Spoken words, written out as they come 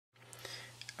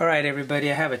Alright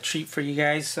everybody, I have a treat for you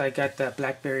guys. I got the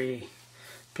BlackBerry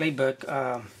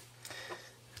PlayBook.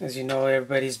 As you know,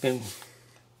 everybody's been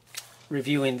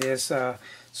reviewing this.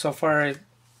 So far,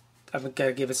 I've got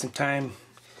to give it some time.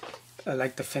 I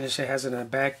like the finish it has in the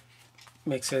back.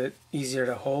 Makes it easier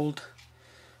to hold.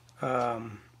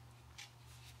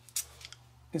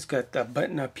 It's got the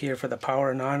button up here for the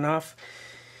power and on and off.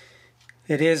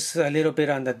 It is a little bit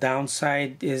on the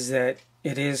downside is that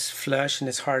it is flush and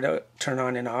it's hard to turn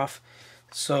on and off.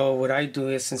 So what I do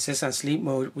is, since it's on sleep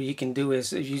mode, what you can do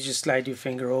is you just slide your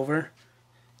finger over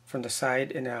from the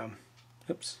side and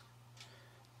oops,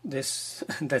 this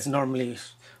that's normally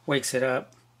wakes it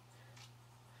up.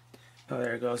 Oh,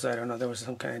 there it goes. I don't know, there was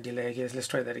some kind of delay, I guess. Let's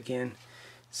try that again.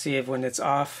 See if when it's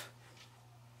off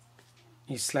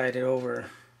you slide it over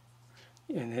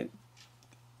and it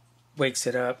wakes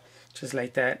it up just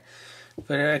like that.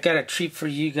 But I got a treat for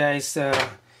you guys. I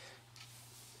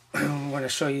want to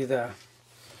show you the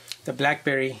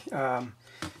BlackBerry.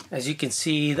 As you can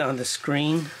see on the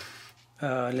screen,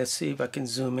 let's see if I can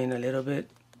zoom in a little bit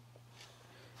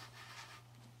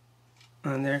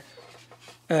on there.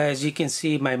 As you can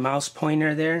see, my mouse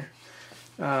pointer there.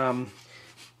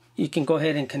 You can go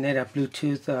ahead and connect a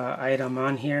Bluetooth item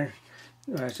on here.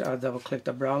 I'll double click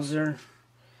the browser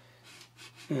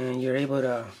and you're able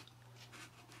to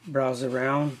browse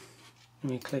around.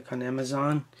 Let me click on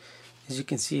Amazon. As you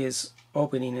can see, it's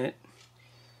opening it.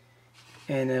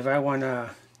 And if I want to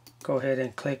go ahead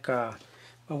and click a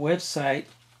website,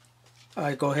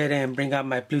 I go ahead and bring out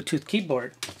my Bluetooth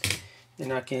keyboard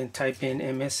and I can type in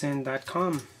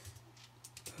msn.com.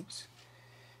 Oops.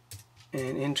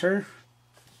 And enter,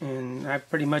 and I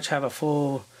pretty much have a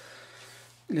full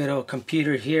little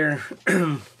computer here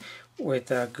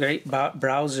with a great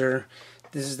browser.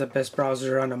 This is the best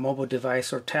browser on a mobile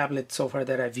device or tablet so far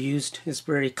that I've used. It's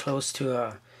very close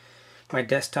to my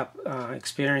desktop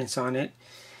experience on it.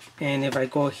 And if I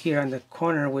go here on the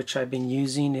corner, which I've been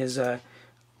using, is I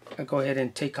go ahead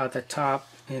and take out the top,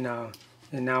 and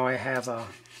now I have a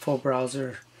full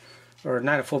browser, or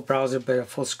not a full browser, but a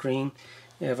full screen.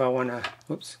 If I want to,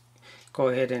 oops, go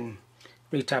ahead and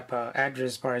retype an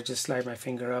address bar, I just slide my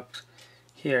finger up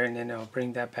here, and then I'll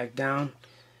bring that back down.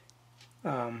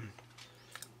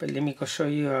 But let me go show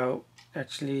you.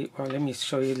 Actually, well, let me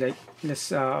show you. Like,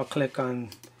 let's. I'll click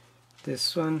on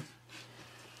this one.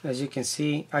 As you can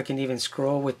see, I can even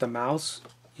scroll with the mouse.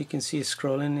 You can see it's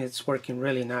scrolling. It's working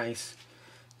really nice.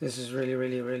 This is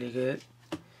really good.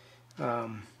 Let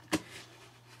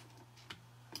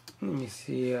me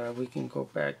see. We can go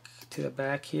back to the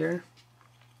back here.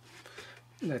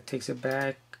 That takes it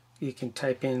back. You can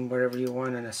type in whatever you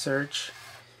want in a search.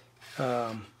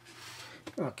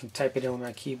 I can type it on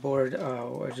my keyboard,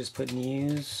 or just put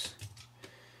news,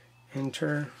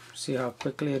 enter. See how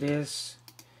quickly it is.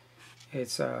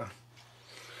 It's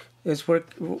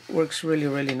works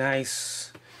really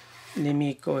nice. Let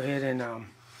me go ahead and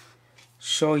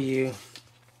show you.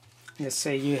 Let's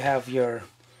say you have your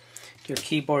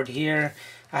keyboard here.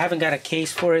 I haven't got a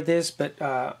case for this, but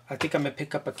I think I'm gonna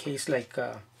pick up a case like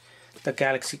the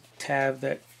Galaxy Tab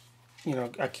that, you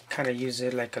know, I can kind of use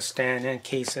it like a stand and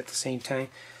case at the same time,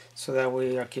 so that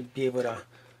way I could be able to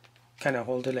kind of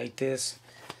hold it like this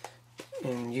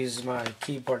and use my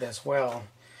keyboard as well.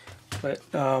 But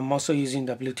I'm also using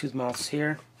the Bluetooth mouse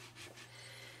here.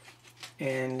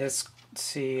 And let's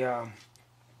see, I'll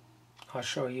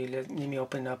show you. Let me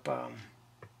open up,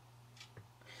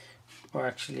 or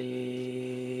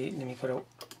actually let me go to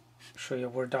show you a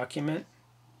Word document.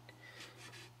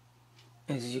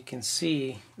 As you can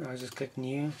see, I'll just click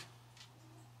new,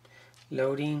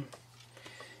 loading,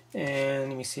 and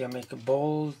let me see, I'll make it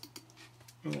bold.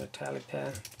 I'm going to tally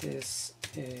pad. This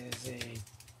is a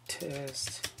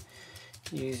test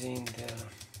using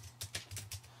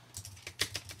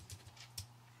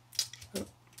the,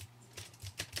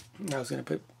 I was going to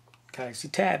put Galaxy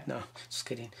Tab, no, just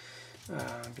kidding.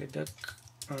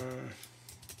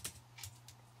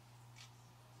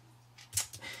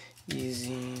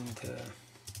 Using the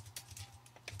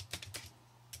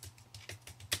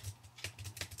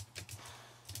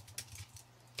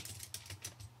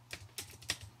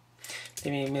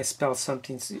let me misspell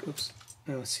something. Oops.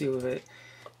 See with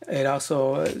it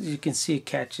also, you can see, it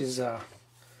catches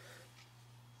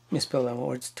misspelled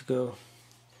words to go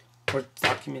Word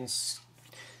documents.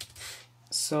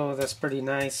 So that's pretty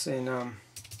nice, and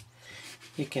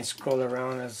you can scroll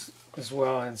around as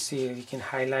well and see if you can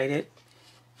highlight it.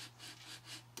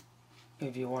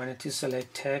 If you wanted to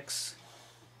select text,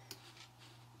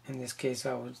 in this case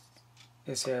I was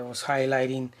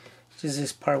highlighting just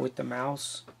this part with the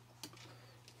mouse.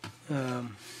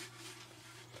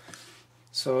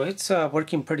 So it's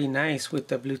working pretty nice with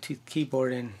the Bluetooth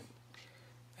keyboard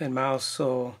and mouse.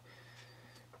 So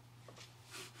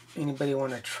anybody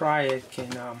want to try it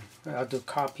can, I'll do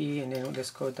copy, and then let's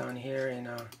go down here and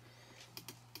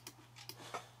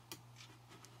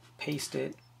paste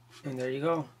it, and there you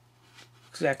go.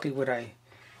 Exactly what I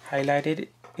highlighted.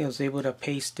 It was able to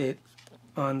paste it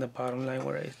on the bottom line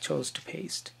where I chose to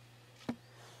paste.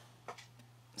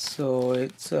 So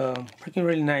it's working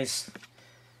really nice.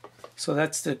 So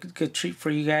that's the good treat for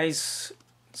you guys.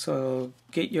 So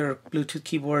get your Bluetooth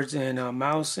keyboards and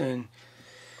mouse, and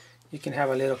you can have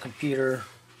a little computer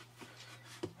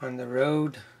on the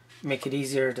road. Make it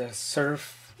easier to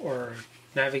surf or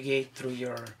navigate through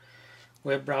your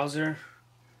web browser.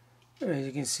 As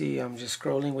you can see, I'm just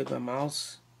scrolling with my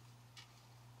mouse.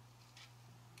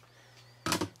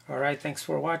 Alright, thanks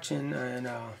for watching, and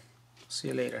see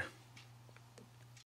you later.